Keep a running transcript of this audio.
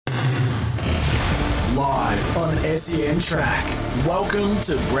Live on SEN Track. Welcome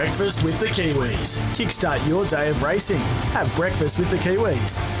to Breakfast with the Kiwis. Kickstart your day of racing. Have breakfast with the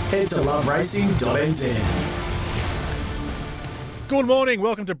Kiwis. Head to loveracing.nz. Good morning.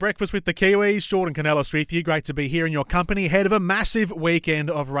 Welcome to Breakfast with the Kiwis. Jordan Canellis with you. Great to be here in your company ahead of a massive weekend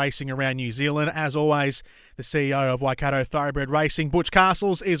of racing around New Zealand. As always, the CEO of Waikato Thoroughbred Racing, Butch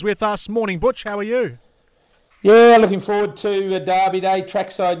Castles, is with us. Morning, Butch. How are you? Yeah, looking forward to Derby Day,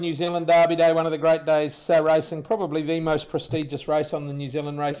 Trackside New Zealand Derby Day, one of the great days racing, probably the most prestigious race on the New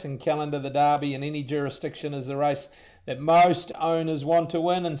Zealand racing calendar. The Derby in any jurisdiction is the race that most owners want to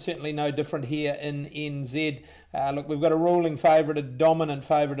win, and certainly no different here in NZ. Look, we've got a ruling favourite, a dominant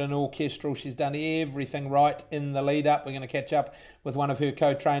favourite in Orchestral. She's done everything right in the lead-up. We're going to catch up with one of her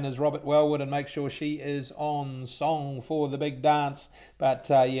co-trainers, Robert Wellwood, and make sure she is on song for the big dance.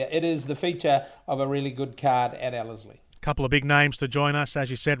 But it is the feature of a really good card at Ellerslie. Couple of big names to join us.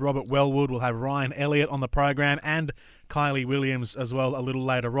 As you said, Robert Wellwood. Will have Ryan Elliott on the program and Kylie Williams as well a little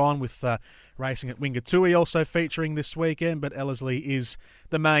later on, with racing at Wingatui also featuring this weekend. But Ellerslie is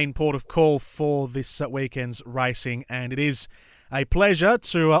the main port of call for this weekend's racing, and it is a pleasure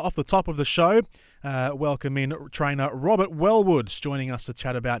to, off the top of the show, welcome in trainer Robert Wellwood, joining us to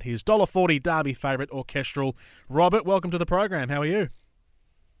chat about his $1.40 Derby favourite Orchestral. Robert, welcome to the program. How are you?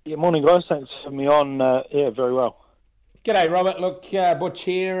 Yeah, morning guys. Thanks for having me on. Very well. G'day, Robert. Look, Butch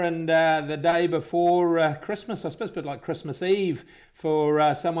here, and the day before Christmas, I suppose a bit like Christmas Eve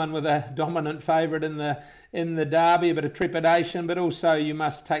for someone with a dominant favourite in the Derby, a bit of trepidation, but also you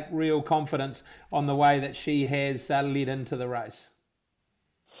must take real confidence on the way that she has led into the race.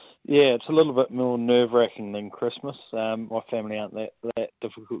 Yeah, it's a little bit more nerve-wracking than Christmas. My family aren't that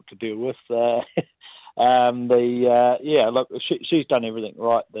difficult to deal with. Look, she's done everything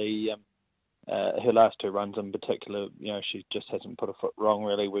right. Her last two runs in particular, she just hasn't put a foot wrong,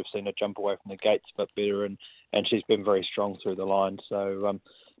 really. We've seen her jump away from the gates a bit better, and she's been very strong through the line. So,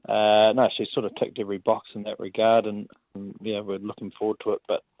 she's sort of ticked every box in that regard, and we're looking forward to it.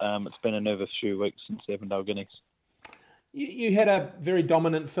 But it's been a nervous few weeks since the Avondale Guineas. You had a very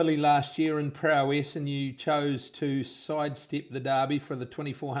dominant filly last year in Prowess, and you chose to sidestep the Derby for the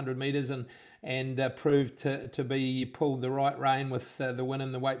 2,400 metres and proved to be pulled the right rein with the win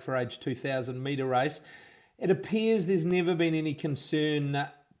in the Weight for Age 2,000 metre race. It appears there's never been any concern,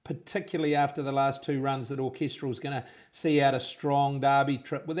 particularly after the last two runs, that Orchestral's going to see out a strong Derby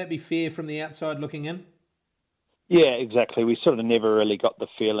trip. Would that be fair from the outside looking in? Yeah, exactly. We sort of never really got the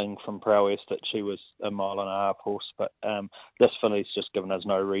feeling from Prowess that she was a mile and a half horse, but this filly's just given us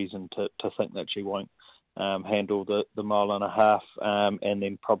no reason to think that she won't handle the mile and a half, and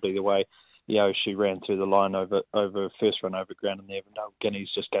then probably the way she ran through the line over first run over ground in the Avondale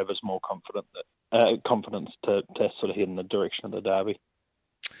Guineas just gave us more confidence to sort of head in the direction of the Derby.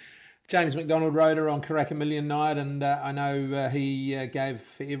 James McDonald rode her on Karaka Million Night, and I know he gave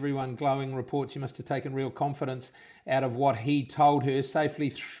everyone glowing reports. You must have taken real confidence out of what he told her,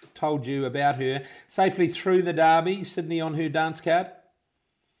 told you about her, safely through the Derby, Sydney on her dance card.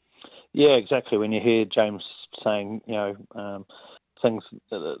 Yeah, exactly. When you hear James saying, things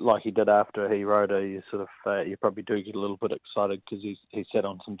like he did after he rode her, you sort of you probably do get a little bit excited because he's sat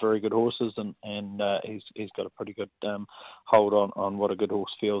on some very good horses, and he's got a pretty good hold on what a good horse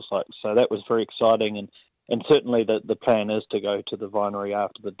feels like. So that was very exciting, and certainly the plan is to go to the Vinery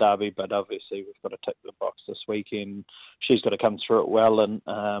after the Derby, but obviously we've got to tick the box this weekend. She's got to come through it well, and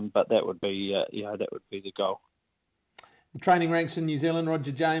but that would be the goal. The training ranks in New Zealand,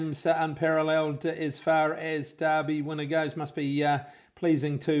 Roger James, unparalleled as far as Derby winner goes. Must be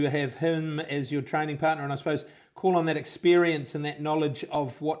pleasing to have him as your training partner, and I suppose call on that experience and that knowledge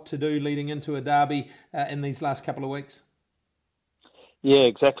of what to do leading into a Derby in these last couple of weeks. Yeah,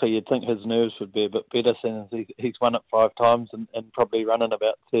 exactly. You'd think his nerves would be a bit better since he's won it 5 times and probably running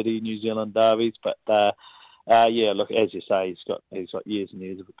about 30 New Zealand derbies. But look, as you say, he's got years and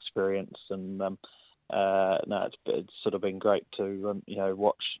years of experience, and it's sort of been great to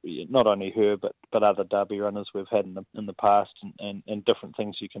watch not only her but other Derby runners we've had in the past, and different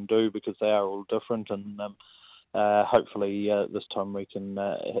things you can do because they are all different, and hopefully this time we can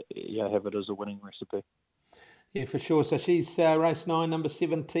have it as a winning recipe. Yeah, for sure. So she's race 9, number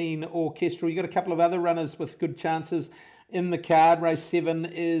 17, Orchestral. You've got a couple of other runners with good chances in the card. Race 7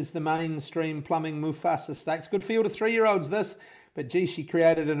 is the mainstream Plumbing Mufasa Stakes. Good field of 3-year-olds this. But gee, she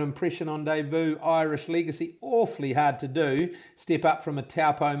created an impression on debut. Irish Legacy, awfully hard to do. Step up from a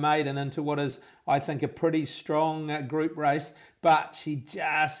Taupo maiden into what is, I think, a pretty strong group race. But she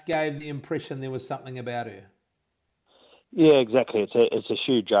just gave the impression there was something about her. Yeah, exactly. It's a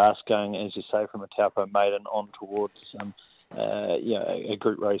huge ask going, as you say, from a Taupo maiden on towards a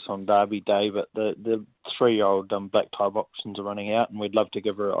group race on Derby Day, but the 3-year-old black type options are running out, and we'd love to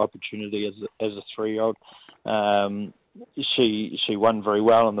give her an opportunity as a 3-year-old. She won very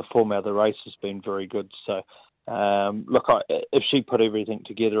well, and the form out of the race has been very good. So, if she put everything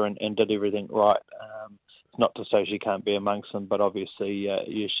together and did everything right, it's not to say she can't be amongst them, but obviously,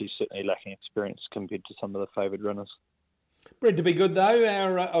 she's certainly lacking experience compared to some of the favoured runners. Bred to be good though.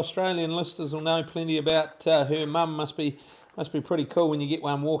 Our Australian listeners will know plenty about her mum. Must be pretty cool when you get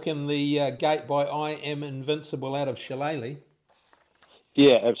one walking the gate by I Am Invincible out of Shillelagh.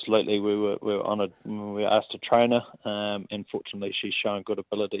 Yeah, absolutely. We were honoured when we were asked to train her, and fortunately she's shown good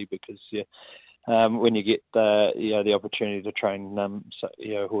ability because when you get the opportunity to train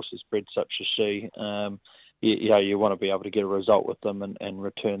horses bred such as she, you want to be able to get a result with them and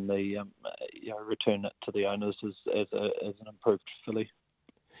return return it to the owners as an improved filly.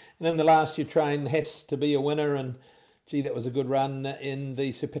 And in the last you trained has to be a winner, and gee, that was a good run in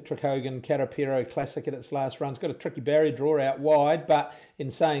the Sir Patrick Hogan Carapiro Classic at its last run. It's got a tricky barrier draw out wide, but in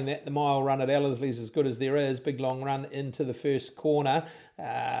saying that, the mile run at Ellerslie is as good as there is. Big long run into the first corner.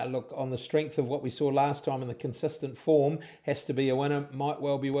 Look, on the strength of what we saw last time and the consistent form, has to be a winner, might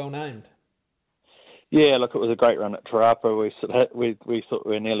well be well named. Yeah, look, it was a great run at Te Rapa. We thought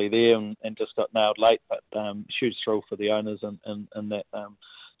we were nearly there and just got nailed late, but huge thrill for the owners and that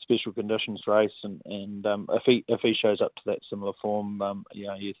special conditions race. And if he shows up to that similar form,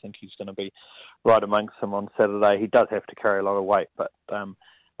 you think he's going to be right amongst them on Saturday. He does have to carry a lot of weight, but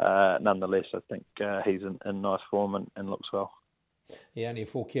nonetheless, I think he's in nice form and looks well. Yeah, only a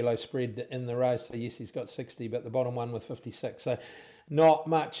 4 kilo spread in the race. So yes, he's got 60, but the bottom one with 56. So not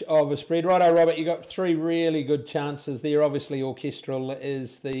much of a spread. Righto, Robert, you got 3 really good chances there. Obviously, Orchestral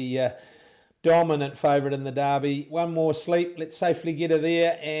is the dominant favourite in the Derby. One more sleep. Let's safely get her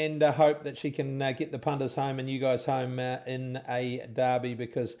there and hope that she can get the punters home and you guys home in a Derby,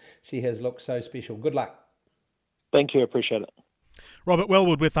 because she has looked so special. Good luck. Thank you. Appreciate it. Robert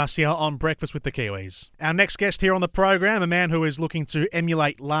Wellwood with us here on Breakfast with the Kiwis. Our next guest here on the program, a man who is looking to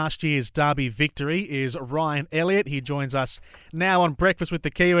emulate last year's Derby victory, is Ryan Elliott. He joins us now on Breakfast with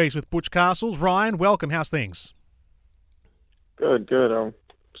the Kiwis with Butch Castles. Ryan, welcome. How's things? Good.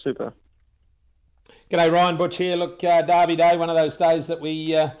 Super. G'day, Ryan. Butch here. Look, Derby Day, one of those days that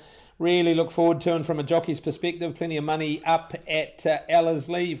we really look forward to, and from a jockey's perspective, plenty of money up at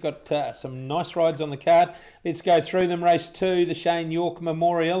Ellerslie. You've got some nice rides on the card. Let's go through them. Race 2, the Shane York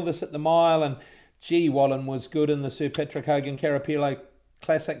Memorial, this at the mile, and gee, Wallen was good in the Sir Patrick Hogan Carapilo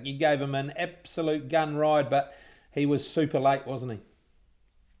Classic. You gave him an absolute gun ride, but he was super late, wasn't he?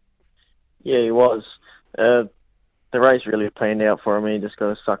 Yeah, he was. The race really planned out for him. He just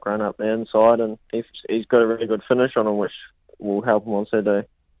got a suck run up the inside, and he's got a really good finish on him, which will help him on Saturday.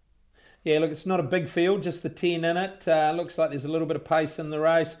 Yeah, look, it's not a big field, just the 10 in it. Looks like there's a little bit of pace in the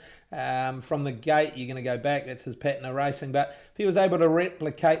race. From the gate, you're going to go back. That's his pattern of racing. But if he was able to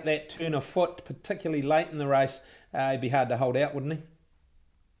replicate that turn of foot, particularly late in the race, it'd be hard to hold out, wouldn't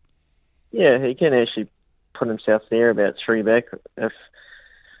he? Yeah, he can actually put himself there about 3 back if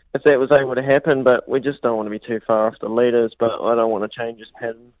that was able to happen. But we just don't want to be too far off the leaders. But I don't want to change his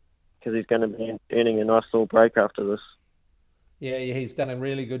pattern because he's going to be earning a nice little break after this. Yeah, he's done a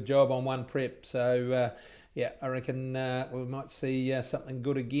really good job on one prep. So, I reckon we might see something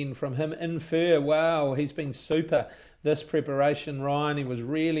good again from him. Infer, wow, he's been super this preparation, Ryan. He was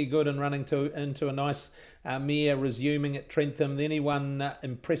really good in running into a nice mare, resuming at Trentham. Then he won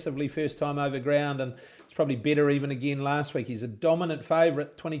impressively first time over ground, and it's probably better even again last week. He's a dominant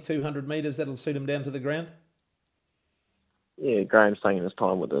favourite, 2,200 metres. That'll suit him down to the ground. Yeah, Graham's taking his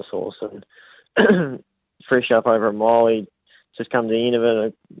time with this horse, and fresh up over a mile. He just come to the end of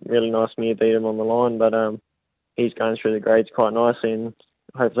it. A really nice mare beat him on the line, but he's going through the grades quite nicely, and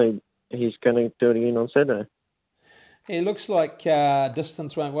hopefully he's going to do it again on Saturday. It looks like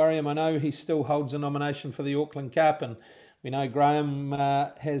distance won't worry him. I know he still holds a nomination for the Auckland Cup, and we know Graham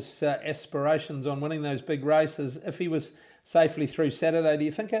has aspirations on winning those big races. If he was safely through Saturday, do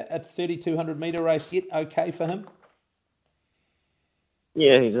you think a 3,200 metre race yet okay for him?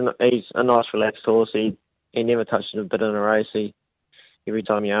 Yeah, he's a nice relaxed horse. He never touched a bit in a race. Every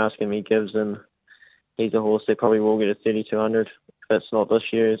time you ask him, he gives, and he's a horse that probably will get a 3,200. If that's not this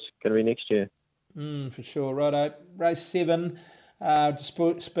year, it's going to be next year. For sure. Righto. Race 7,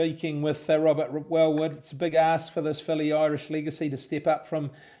 speaking with Robert Wellwood, it's a big ask for this filly Irish Legacy to step up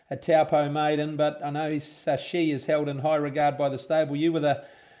from a Taupo maiden, but I know she is held in high regard by the stable. You were the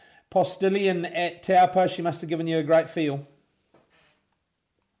postilion at Taupo. She must have given you a great feel.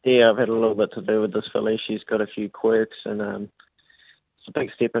 Yeah, I've had a little bit to do with this filly. She's got a few quirks, and it's a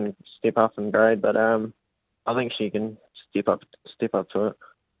big step up in grade, but I think she can step up to it.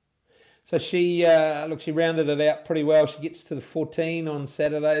 So she rounded it out pretty well. She gets to the 14 on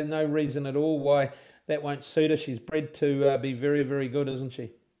Saturday. No reason at all why that won't suit her. She's bred to be very, very good, isn't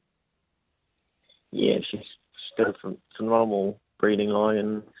she? Yeah, she's got a phenomenal breeding line,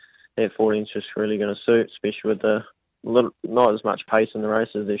 and that 14's just really going to suit, especially with the not as much pace in the race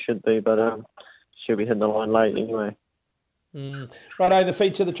as there should be, but she'll be hitting the line late anyway. Righto, the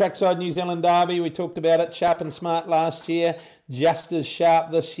feature of the Trackside New Zealand Derby, we talked about it, sharp and smart last year, just as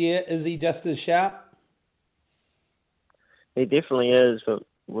sharp this year. Is he just as sharp? He definitely is, but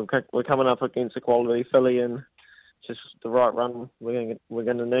we're coming up against a quality filly, and just the right run we're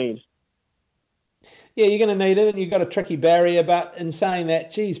going to need. Yeah, you're going to need it, and you've got a tricky barrier, but in saying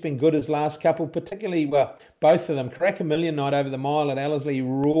that, he's been good his last couple, particularly, well, both of them. Crack a Million night over the mile at Ellerslie,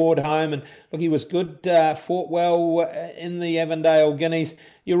 roared home, and look, he was good, fought well in the Avondale Guineas.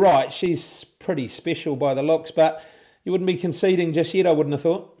 You're right, she's pretty special by the looks, but you wouldn't be conceding just yet, I wouldn't have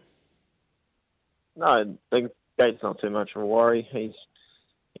thought. No, the gate's not too much of a worry. He's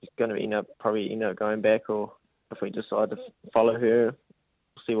going to probably end up going back, or if we decide to follow her,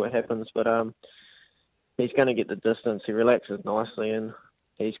 we'll see what happens, but he's going to get the distance. He relaxes nicely, and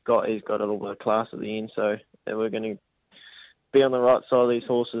he's got a little bit of class at the end. So we're going to be on the right side of these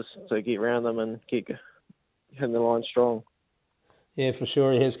horses to get around them and get hitting the line strong. Yeah, for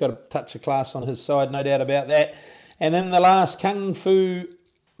sure. He has got a touch of class on his side, no doubt about that. And in the last, Kung Fu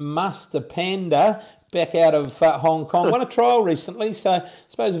Master Panda, back out of Hong Kong, won a trial recently. So I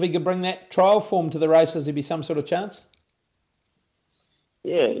suppose if he could bring that trial form to the races, there'd be some sort of chance.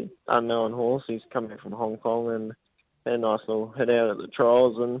 Yeah, unknown horse. He's coming from Hong Kong and had a nice little hit out at the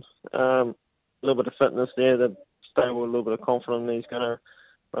trials, and a little bit of fitness there. The stable, a little bit of confidence. He's going to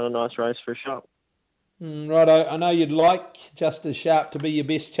run a nice race for Sharp. Righto, I know you'd like Just As Sharp to be your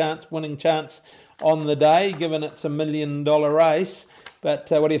best winning chance on the day, given it's $1 million race. But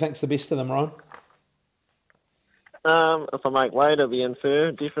what do you think's the best of them, Ryan? If I make weight, it'll be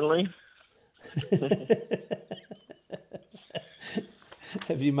Infer, definitely.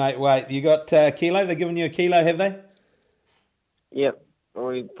 Have you, mate? Wait, you got kilo? They're giving you a kilo, have they? Yep.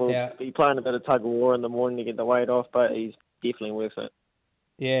 We'll be playing a bit of tug of war in the morning to get the weight off, but he's definitely worth it.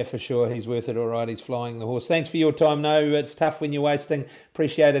 Yeah, for sure. He's worth it. All right, he's flying the horse. Thanks for your time. No, it's tough when you're wasting.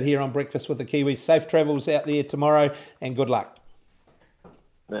 Appreciate it here on Breakfast with the Kiwis. Safe travels out there tomorrow, and good luck.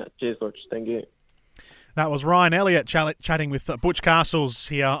 Cheers, Butch. Thank you. That was Ryan Elliott chatting with Butch Castles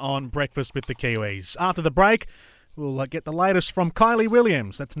here on Breakfast with the Kiwis. After the break, we'll get the latest from Kylie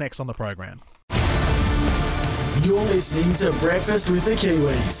Williams. That's next on the program. You're listening to Breakfast with the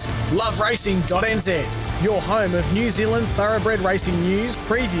Kiwis. LoveRacing.nz, your home of New Zealand thoroughbred racing news,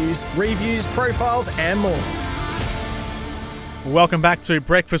 previews, reviews, profiles and more. Welcome back to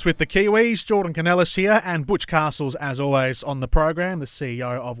Breakfast with the Kiwis. Jordan Canellis here, and Butch Castles, as always, on the program, the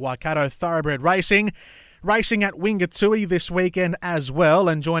CEO of Waikato Thoroughbred Racing. Racing at Wingatui this weekend as well,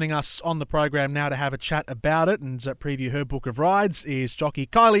 and joining us on the program now to have a chat about it and preview her book of rides is jockey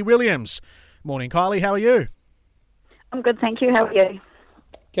Kylie Williams. Morning, Kylie. How are you? I'm good, thank you. How are you?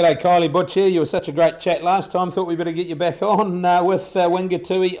 G'day, Kylie. Butch here. You were such a great chat last time. Thought we better get you back on with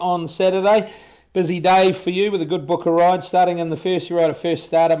Wingatui on Saturday. Busy day for you with a good book of rides. Starting in the first, you ride a first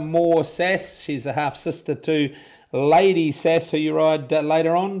starter, More Sass. She's a half-sister to Lady Sass, who you ride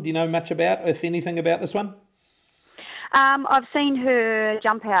later on. Do you know much about, if anything, about this one? I've seen her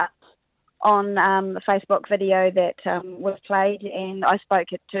jump out on the Facebook video that was played, and I spoke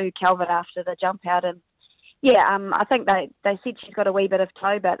to Calvert after the jump out, and I think they said she's got a wee bit of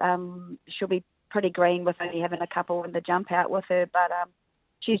toe, but she'll be pretty green with only having a couple in the jump out with her, but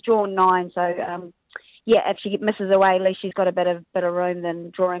she's drawn 9, so if she misses away, at least she's got a bit of room than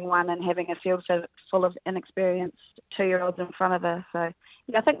drawing 1 and having a field full of inexperienced 2-year-olds in front of her. So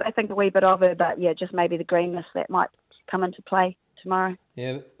I think they think a wee bit of her, but just maybe the greenness that might come into play tomorrow.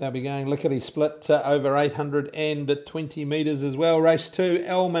 Yeah, they'll be going lickety split over 820 metres as well. Race 2,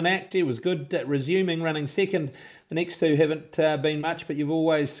 Almanac, it was good resuming, running second. The next two haven't been much, but you've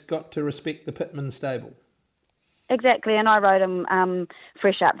always got to respect the Pitman stable. Exactly, and I rode him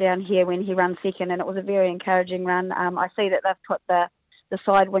fresh up down here when he ran second, and it was a very encouraging run. I see that they've put the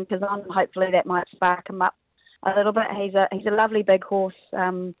side winkers on, and hopefully that might spark him up a little bit. He's a lovely big horse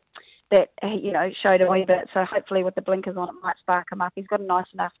that showed a wee bit, so hopefully with the blinkers on it might spark him up. He's got a nice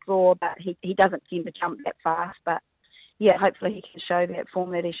enough draw, but he doesn't seem to jump that fast, but hopefully he can show that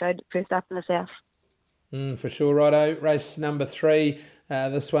form that he showed first up in the south. For sure, righto. Race number 3,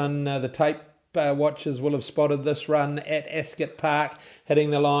 this one, the tape watchers will have spotted this run at Ascot Park, hitting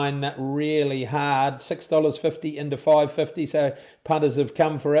the line really hard, $6.50 into $5.50, so punters have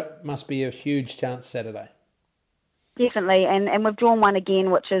come for it. Must be a huge chance Saturday. definitely. And we've drawn one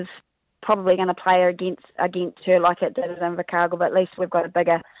again, which is probably going to play against her like it did at Invercargill, but at least we've got a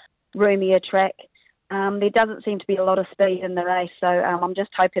bigger, roomier track. There doesn't seem to be a lot of speed in the race, so I'm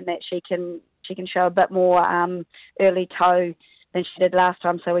just hoping that she can show a bit more early toe than she did last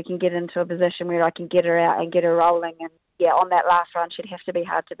time, so we can get into a position where I can get her out and get her rolling. And yeah, on that last run, she'd have to be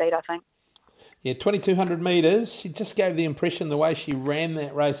hard to beat, I think. Yeah, 2,200 metres. She just gave the impression the way she ran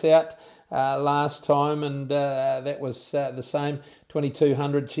that race out last time, and that was the same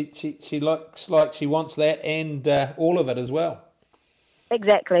 2,200. She looks like she wants that and all of it as well.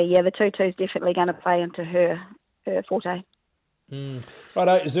 Exactly. Yeah, the 2-2 is definitely going to play into her forte.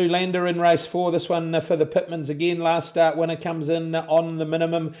 Righto, Zoolander in race 4. This one for the Pitmans again. Last start winner comes in on the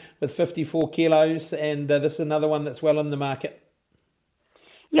minimum with 54 kilos, and this is another one that's well in the market.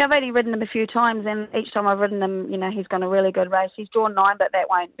 Yeah, I've only ridden him a few times, and each time I've ridden him, he's gone a really good race. He's drawn 9, but that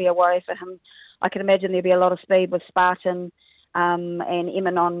won't be a worry for him. I can imagine there'll be a lot of speed with Spartan and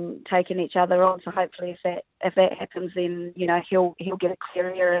Emanon taking each other on. So hopefully, if that happens, then he'll get a clear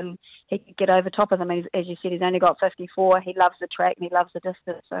area and he can get over top of them. As you said, he's only got 54. He loves the track and he loves the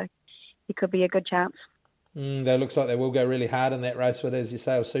distance, so he could be a good chance. They looks like they will go really hard in that race, but as you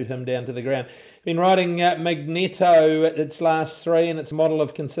say, will suit him down to the ground. Been riding Magneto at its last 3 and its model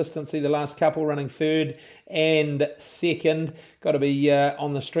of consistency. The last couple running 3rd and 2nd. Got to be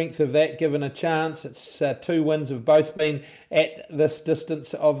on the strength of that, given a chance. Its 2 wins have both been at this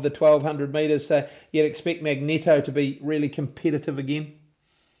distance of the 1,200 metres, so you'd expect Magneto to be really competitive again.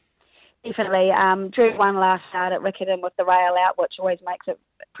 Definitely. Drew won last start at Riccarton with the rail out, which always makes it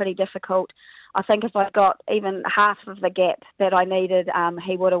pretty difficult. I think if I'd got even half of the gap that I needed,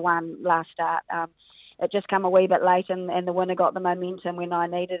 he would have won last start. It just come a wee bit late, and the winner got the momentum when I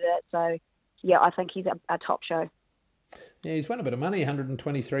needed it. So, yeah, I think he's a top show. Yeah, he's won a bit of money,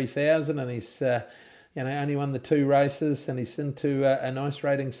 123,000, and he's only won the 2 races, and he's into a nice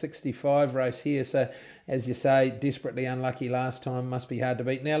rating 65 race here. So, as you say, desperately unlucky last time. Must be hard to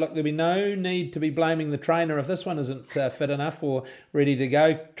beat. Now, look, there'll be no need to be blaming the trainer if this one isn't fit enough or ready to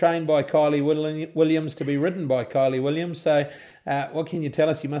go. Trained by Kylie Williams to be ridden by Kylie Williams. So, what can you tell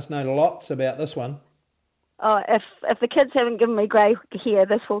us? You must know lots about this one. Oh, if the kids haven't given me grey hair,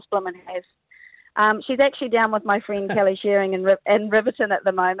 this horse blooming has. She's actually down with my friend Kelly Shearing in Riverton at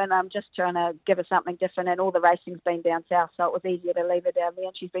the moment. I'm just trying to give her something different, and all the racing's been down south, so it was easier to leave her down there.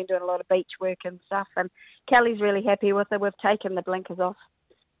 And she's been doing a lot of beach work and stuff, and Kelly's really happy with her. We've taken the blinkers off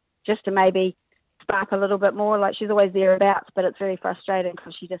just to maybe spark a little bit more. Like, she's always thereabouts, but it's very frustrating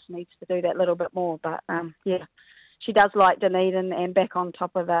because she just needs to do that little bit more. But yeah, she does like Dunedin, and back on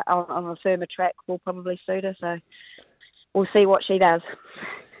top of that on a firmer track will probably suit her. So we'll see what she does.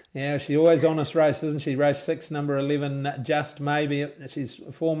 Yeah, she's always on this race, isn't she? Race 6, number 11, Just Maybe. She's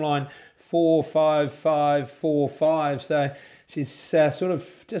form line 45545. So she's sort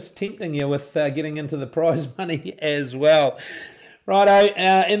of just tempting you with getting into the prize money as well. Righto,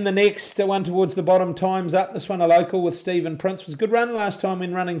 in the next one towards the bottom, Time's Up. This one a local with Stephen Prince. Was a good run last time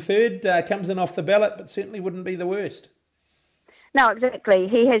when running 3rd. Comes in off the ballot, but certainly wouldn't be the worst. No, exactly.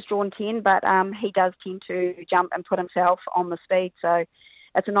 He has drawn 10, but he does tend to jump and put himself on the speed. So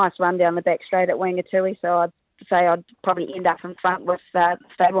it's a nice run down the back straight at Wangatui, so I'd say I'd probably end up in front with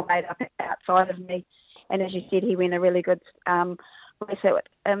stablemate up outside of me. And as you said, he went a really good race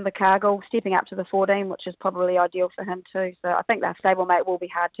in the Cargill, stepping up to the 14, which is probably ideal for him too. So I think that stablemate will be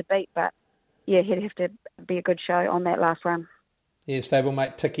hard to beat, but yeah, he'd have to be a good show on that last run. Yeah,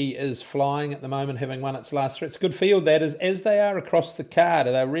 stablemate Tiki is flying at the moment, having won its last 3. It's a good field, that is, as they are across the card.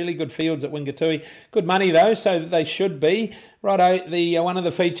 They're really good fields at Wingatui. Good money, though, so they should be. Righto, one of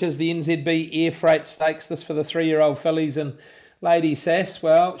the features, the NZB Air Freight Stakes, this for the 3-year-old fillies, and Lady Sass,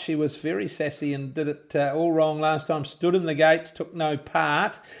 well, she was very sassy and did it all wrong last time. Stood in the gates, took no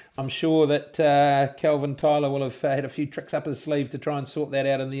part. I'm sure that Calvin Tyler will have had a few tricks up his sleeve to try and sort that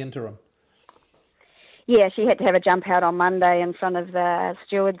out in the interim. Yeah, she had to have a jump out on Monday in front of the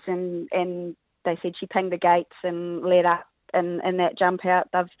stewards, and they said she pinged the gates and let up in that jump out.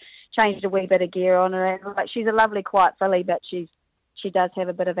 They've changed a wee bit of gear on her, and she's a lovely, quiet filly, but she does have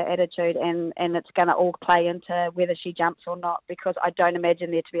a bit of an attitude, and it's going to all play into whether she jumps or not, because I don't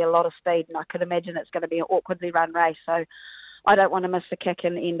imagine there to be a lot of speed, and I could imagine it's going to be an awkwardly run race. So I don't want to miss the kick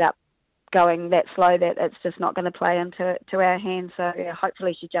and end up going that slow that it's just not going to play into our hands. So yeah,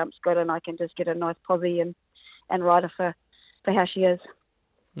 hopefully she jumps good and I can just get a nice posse and ride her for how she is.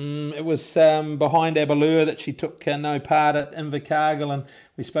 It was behind Abalur that she took no part at Invercargill, and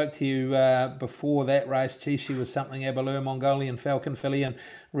we spoke to you before that race. Gee, she was something, Abalur, Mongolian Falcon filly, and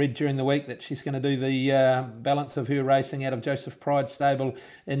read during the week that she's going to do the balance of her racing out of Joseph Pride's stable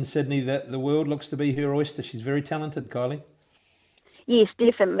in Sydney. That the world looks to be her oyster. She's very talented, Kylie. Yes,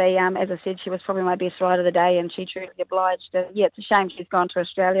 definitely. As I said, she was probably my best rider of the day, and she truly obliged. Yeah, it's a shame she's gone to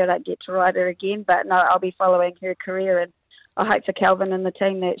Australia. I don't get to ride her again, but no, I'll be following her career, and I hope for Calvin and the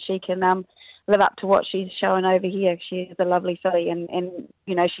team that she can live up to what she's showing over here. She's a lovely filly, and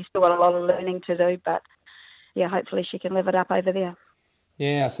you know, she's still got a lot of learning to do, but yeah, hopefully she can live it up over there.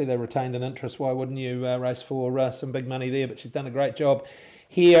 Yeah, I see they retained an interest. Why wouldn't you race for some big money there? But she's done a great job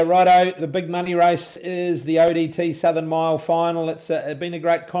here. Righto, the big money race is the ODT Southern Mile Final. It's been a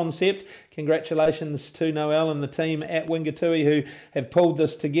great concept. Congratulations to Noel and the team at Wingatui who have pulled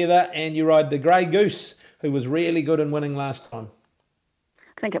this together. And you ride the Grey Goose, who was really good in winning last time.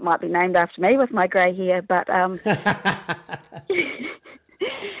 I think it might be named after me with my grey hair, but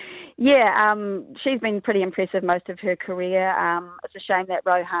yeah, she's been pretty impressive most of her career. It's a shame that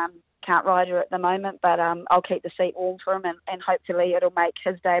Rohan can't ride her at the moment, but I'll keep the seat warm for him, and hopefully it'll make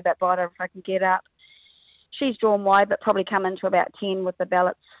his day a bit brighter if I can get up. She's drawn wide, but probably come into about 10 with the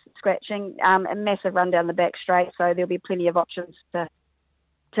ballots scratching. A massive run down the back straight, so there'll be plenty of options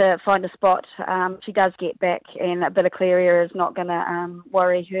to find a spot. She does get back, and a bit of clear air is not going to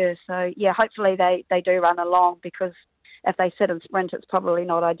worry her. So, yeah, hopefully they do run along, because if they sit and sprint, it's probably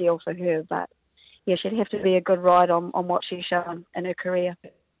not ideal for her. But, yeah, she'd have to be a good ride on what she's shown in her career.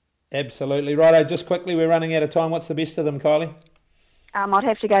 Absolutely. Righto, just quickly, we're running out of time. What's the best of them, Kylie? I'd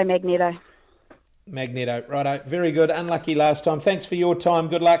have to go Magneto. Magneto. Righto, very good. Unlucky last time. Thanks for your time.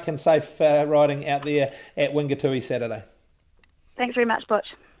 Good luck and safe riding out there at Wingatui Saturday. Thanks very much, Butch.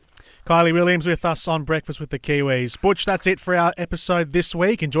 Kylie Williams with us on Breakfast with the Kiwis. Butch, that's it for our episode this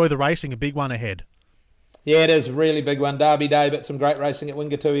week. Enjoy the racing, a big one ahead. Yeah, it is a really big one. Derby Day, but some great racing at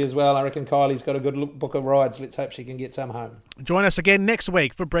Wingatui as well. I reckon Kylie's got a good book of rides. Let's hope she can get some home. Join us again next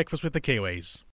week for Breakfast with the Kiwis.